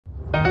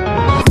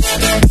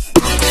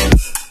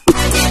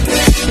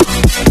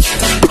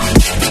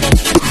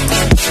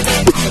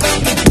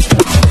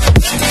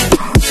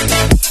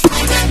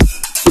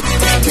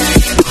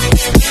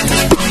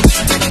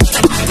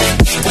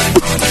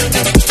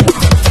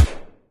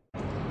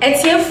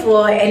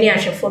Etiefo any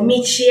ashe for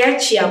me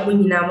chia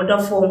munyina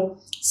modofo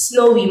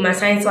snowy my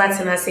science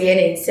what na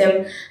say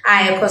ensem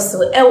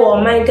ayekoso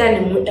ewo man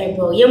Ghana mu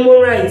ebo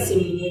yemura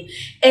nsemu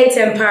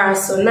entempara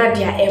so na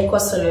dia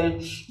ekoso no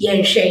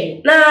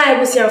yenhwe na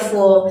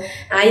ebusiafo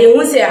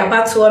ayehu se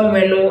abato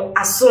mre no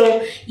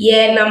aso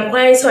ye nam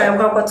kwan so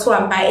ayekwakoto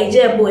aba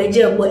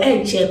ejebo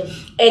enche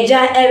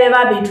eja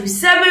ebeba bedu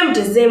 7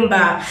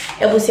 December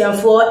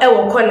ebusiafo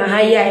ewo kona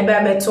ha ya eba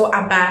beto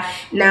aba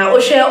na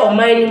ohwe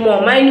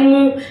omani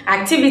mu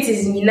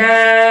activities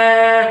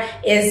nyina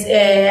is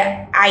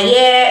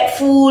aye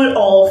full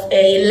of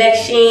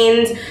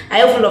elections,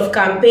 aye full of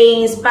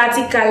campaigns,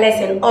 party colors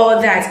and all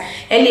that.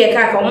 And the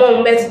kaka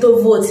omo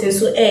beto votes and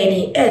so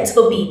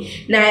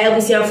tobi na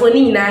ebusiafo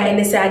ni nyina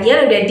and say at the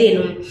end of the day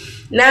no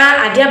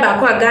na adia ba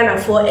kwa Ghana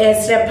for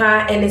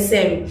esrepa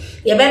NSM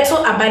ye beto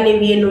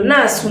abanewie no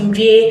na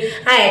asundwe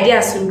ayede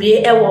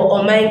asundwe ewo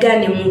oman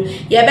Ghana mu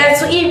ye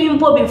beto even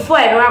po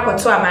before e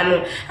wakoto aba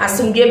no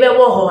asundwe be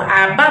wo ho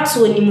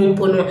abato ni mu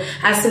mpo no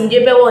asundwe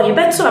be wo ye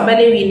beto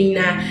abanewie ni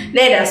na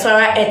eda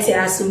swara ete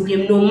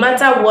asundwe no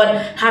matter what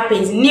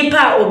happens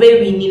nipa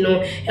obewi ni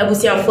no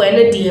ebusiafo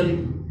ene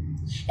diem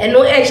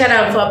eno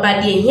enchana for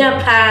badie hia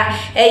pa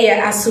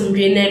eye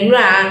asundwe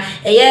nenra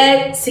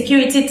eye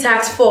security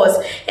task force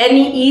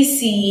any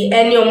EC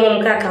any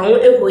omom kaka ho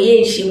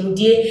ekoye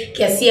nhimudie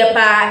kese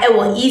pa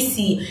ewo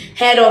EC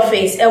head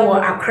office ewo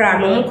Accra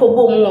no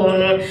mkobo mu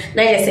ono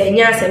na yese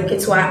nya asem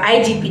ketwa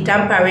IGP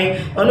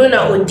Tampare ono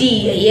na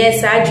odi eye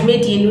sa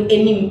adwumedie no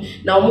enim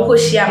na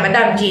omokohia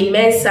Madam Jane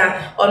Mensa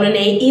ono na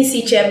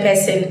EC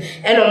chairperson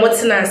eno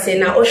motena se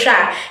na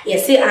ohwa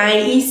yese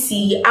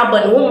IEC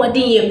abon wo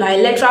modin ye by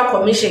electoral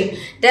commission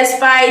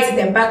despite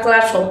the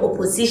backlash from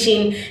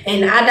opposition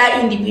and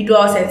other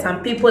individuals and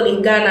some people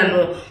in Ghana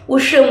no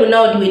ushemu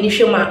na odi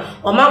wenishema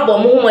omabo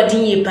mo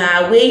modin ye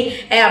ba we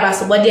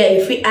abasobode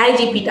efi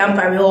IGP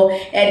Tampare ho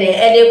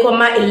ede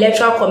koma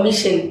electoral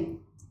commission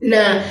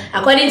na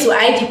according to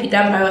IGP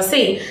Tampare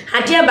say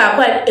hadia ba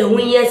kwa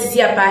ehunye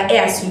sisi apa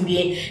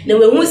asumwie na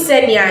we hu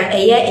senia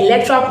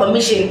electoral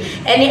commission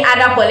any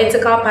other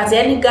political party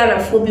any Ghana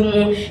fobi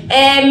mu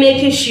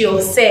make sure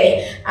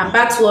say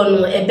abato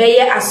no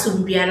ebeye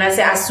asumwie na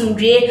say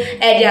asumwie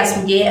ede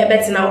asumwie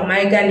ebetina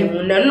oman Ghana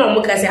mu na no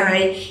mo ka say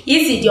han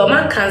yisi di o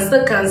man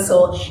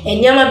cancel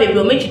enyama bebre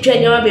o metwetwa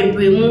enyama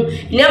bebre mu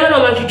enyama no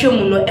ma twetwa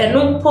mu no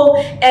eno mpo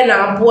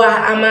na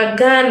aboa ama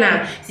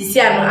Ghana sisi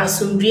ano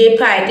asumwie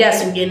pa ede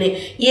asumwie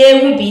ye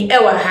hu bi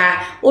ewa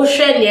ha o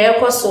hwe ne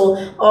ekoso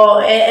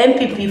o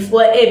MPP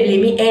for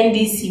blame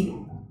NDC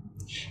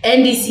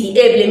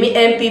blame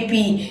MPP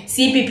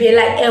CPP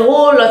like a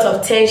whole lot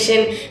of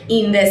tension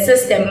in the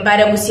system but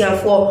abusian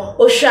for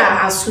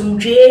osha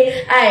asundwe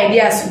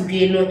idea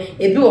asundwe no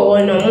ebi wo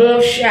no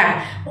mo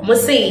sha omo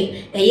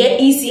say eye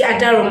EC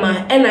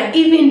adaroma and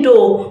even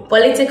though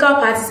political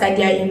parties are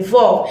there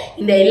involved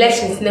in the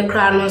elections in the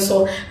crown no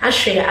so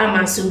ahwe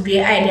ama asundwe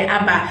idea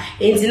aba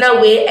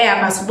entina we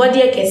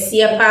abasobode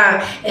kese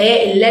pa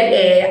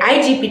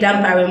IGP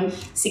Tampare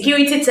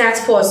security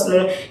task force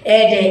no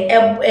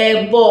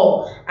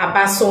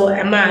abaso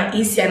ema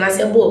isi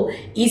anasebo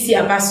isi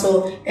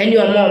abaso eni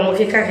omo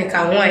keka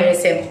ho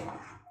ayese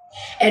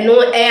eno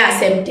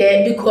asem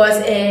there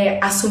because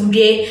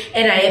asumdwe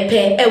na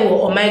yepe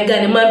ewo oman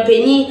Ghana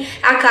mampanyi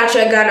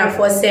aka Ghana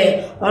for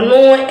say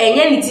ono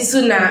enye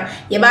nitisu na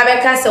ye ba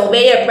beka se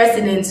obeye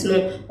president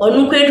no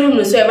onu kwedu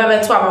no so ye ba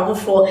beto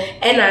abafofo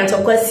na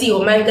ntokwasi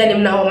oman Ghana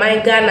na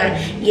oman Ghana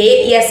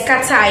ye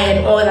scatter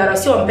and all that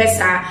so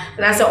ompesa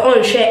na se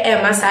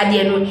onhwe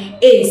masade no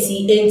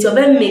ensi enti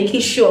obe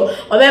make sure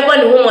obe bo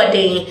ne ho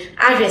moden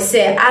ahwe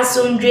se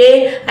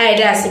asumdwe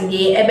aida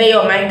asumdwe ebeye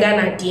oman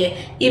Ghana there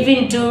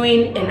even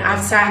during and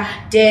after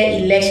their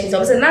elections.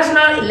 Also,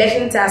 National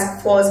Election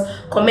Task Force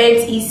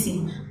commends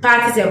EC,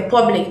 parties and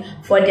public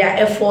for their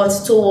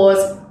efforts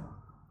towards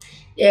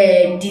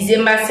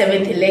December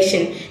 7th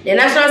election. The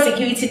National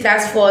Security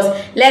Task Force,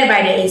 led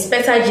by the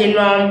Inspector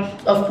General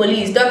of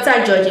Police,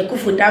 Dr. George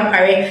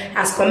Tampare,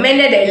 has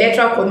commended the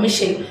Electoral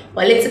Commission,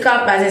 political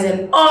parties,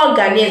 and all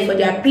Ghanaians for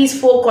their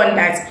peaceful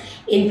conduct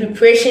in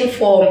preparation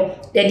for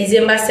the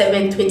December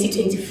 7th,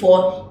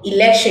 2024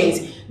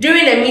 elections.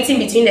 During a meeting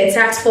between the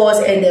task force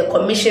and the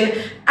commission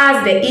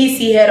at the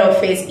EC head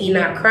office in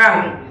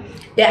Accra,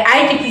 the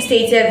IGP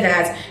stated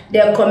that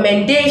the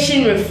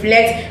commendation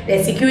reflects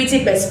the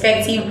security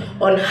perspective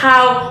on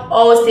how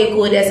all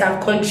stakeholders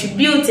have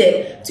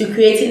contributed to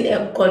creating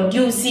a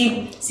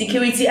conducive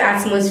security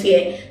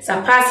atmosphere,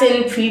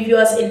 surpassing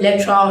previous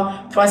electoral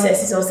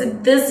processes. Also,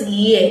 this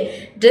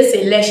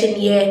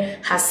election year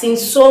has seen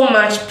so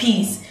much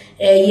peace.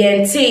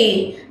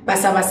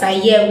 Basa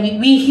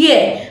we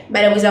here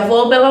but there was a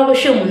for beba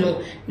hwemu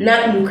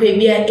na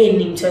nukrebia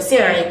enim to say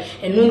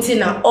enunti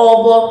na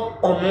obo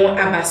omo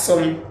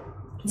abasom.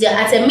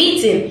 At a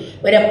meeting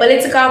with the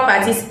political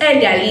parties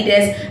and their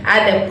leaders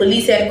at the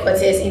police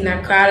headquarters in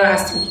Accra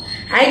last week,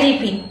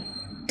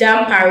 IGP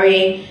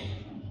Tampare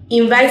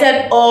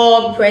invited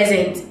all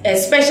present,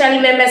 especially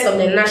members of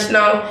the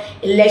National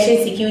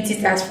Election Security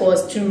Task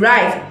Force, to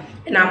write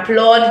and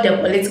applaud the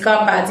political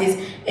parties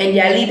and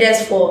their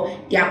leaders for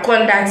their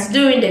conduct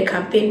during the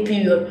campaign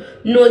period,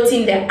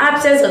 noting the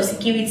absence of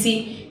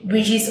security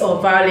breaches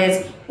or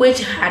violence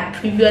which had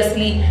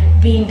previously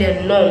been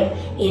the norm.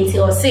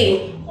 Until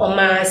say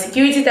my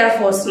security task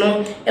force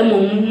no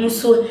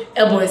so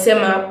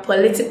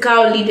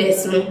political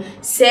leaders no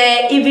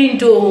say even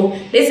though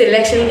this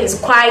election is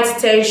quite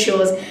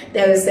tensious,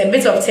 there is a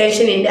bit of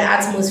tension in the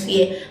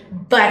atmosphere,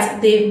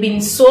 but they've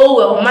been so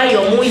well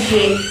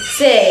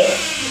say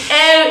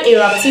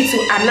erupted to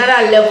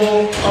another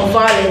level of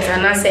violence,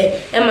 and I say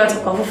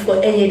for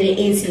any day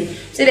 18.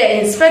 So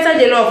the Inspector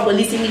General of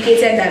Police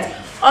indicated that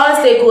all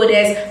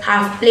stakeholders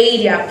have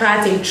played their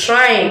part in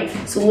trying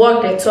to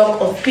walk the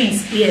talk of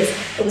peace. Yes,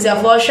 it was a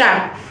for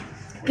sure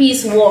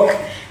peace walk.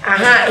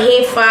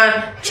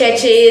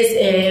 Churches,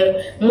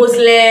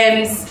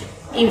 Muslims,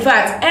 in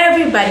fact,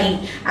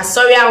 everybody.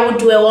 Sorry, I would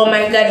do a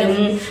my God,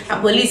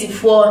 a police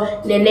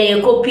for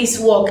Nene peace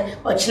walk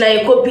or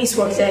China peace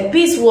walk.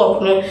 Peace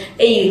walk, no,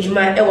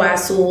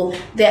 so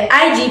the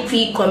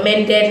IGP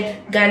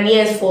commended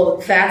Ghanaians for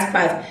that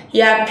part.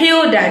 He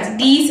appealed that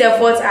these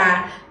efforts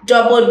are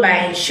doubled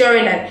by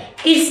ensuring that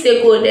each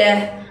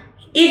stakeholder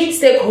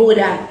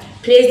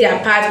plays their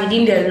part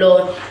within the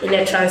law in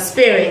a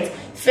transparent,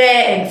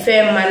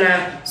 fair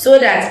manner, so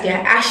that their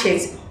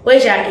actions,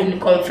 which are in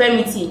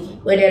conformity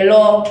with the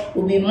law,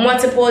 will be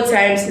multiple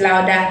times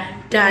louder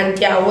than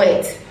their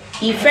words.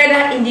 He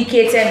further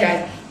indicated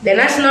that the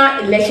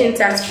National Election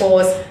Task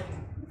Force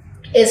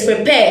is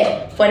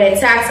prepared for the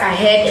task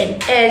ahead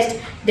and urged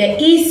the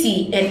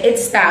EC and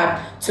its staff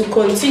to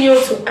continue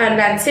to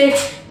undertake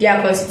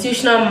their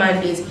constitutional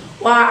mandates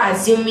while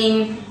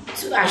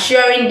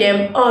assuring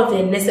them of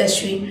the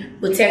necessary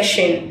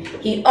protection.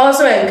 He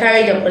also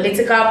encouraged the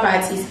political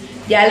parties,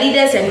 their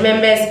leaders and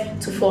members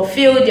to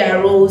fulfill their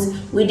roles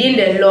within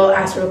the law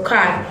as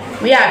required,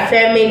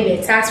 reaffirming the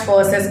task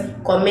force's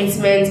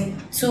commitment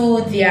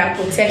to their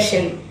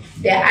protection.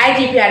 The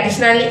IGP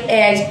additionally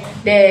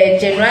urged the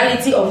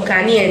generality of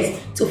Ghanaians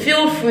to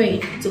feel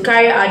free to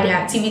carry out their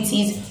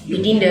activities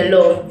within the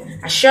law,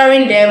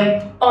 assuring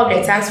them of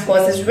the task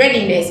force's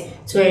readiness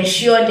to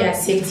ensure their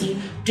safety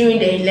during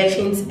the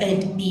elections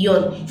and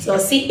beyond. So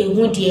see a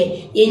good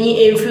year,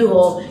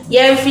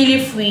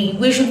 feel free.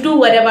 We should do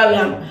whatever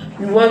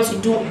we want to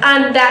do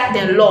under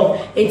the law.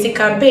 It's a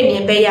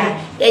campaign,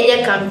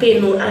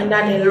 campaign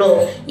under the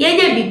law.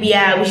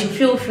 We should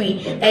feel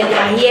free, and they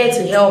are here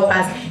to help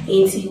us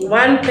into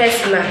one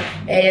personal.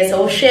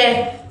 So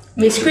share.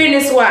 My screen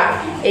is what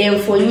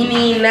for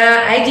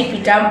na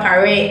IGP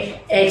Dampare,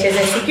 a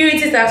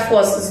security task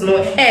forces no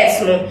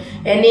S no,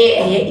 and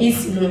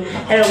is no,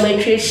 and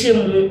my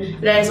creation,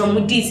 there is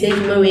some deeds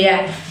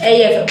everywhere.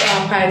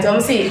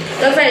 I'm saying,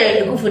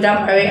 Dr. Go for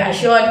Dampare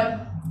assured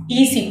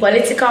EC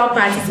political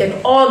parties and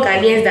all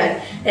Ghanaians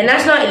that the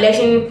National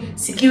Election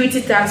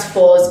Security Task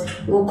Force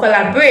will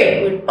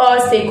collaborate with all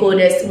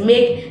stakeholders to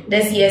make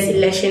this year's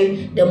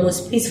election the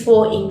most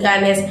peaceful in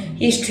Ghana's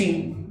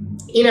history.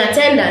 In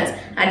attendance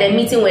at the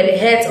meeting were the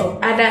heads of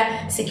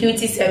other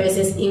security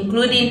services,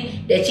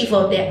 including the Chief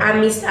of the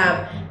Army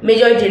Staff,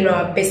 Major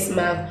General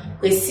Bismarck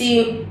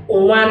Kwesi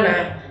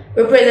Owana,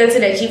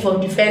 representing the Chief of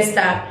Defense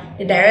Staff,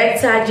 the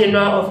Director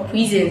General of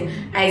Prisons,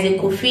 Isaac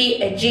Kofi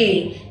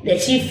Ejiri, the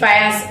Chief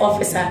Fires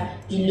Officer,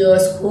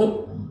 Julius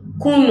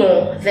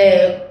Kuno,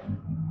 the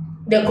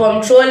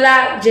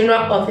Comptroller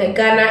General of the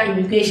Ghana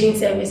Immigration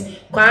Service,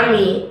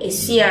 Kwame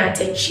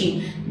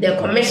Esiatechi, the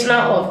Commissioner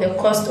of the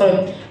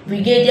Customs,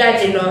 Brigadier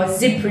General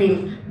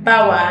Ziprim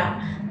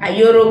Bawa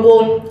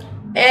Ayorogo,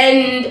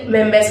 and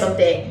members of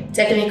the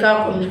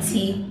Technical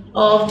Committee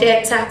of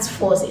the task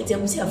force.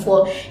 It's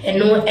for and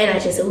no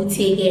energy so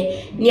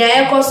take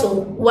near so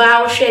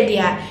wow share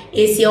their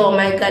AC or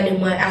my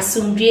garden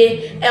assume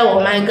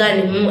my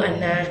garden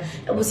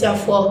and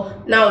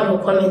for now no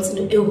comments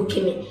no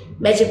me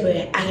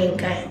Mejibre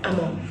ahenkai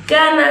among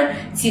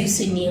Ghana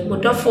tips in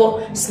you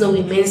for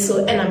snowy men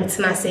so and I'm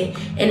say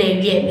and a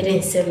real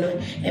medicine no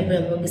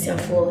every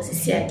for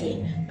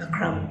Cecilia a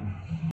crown.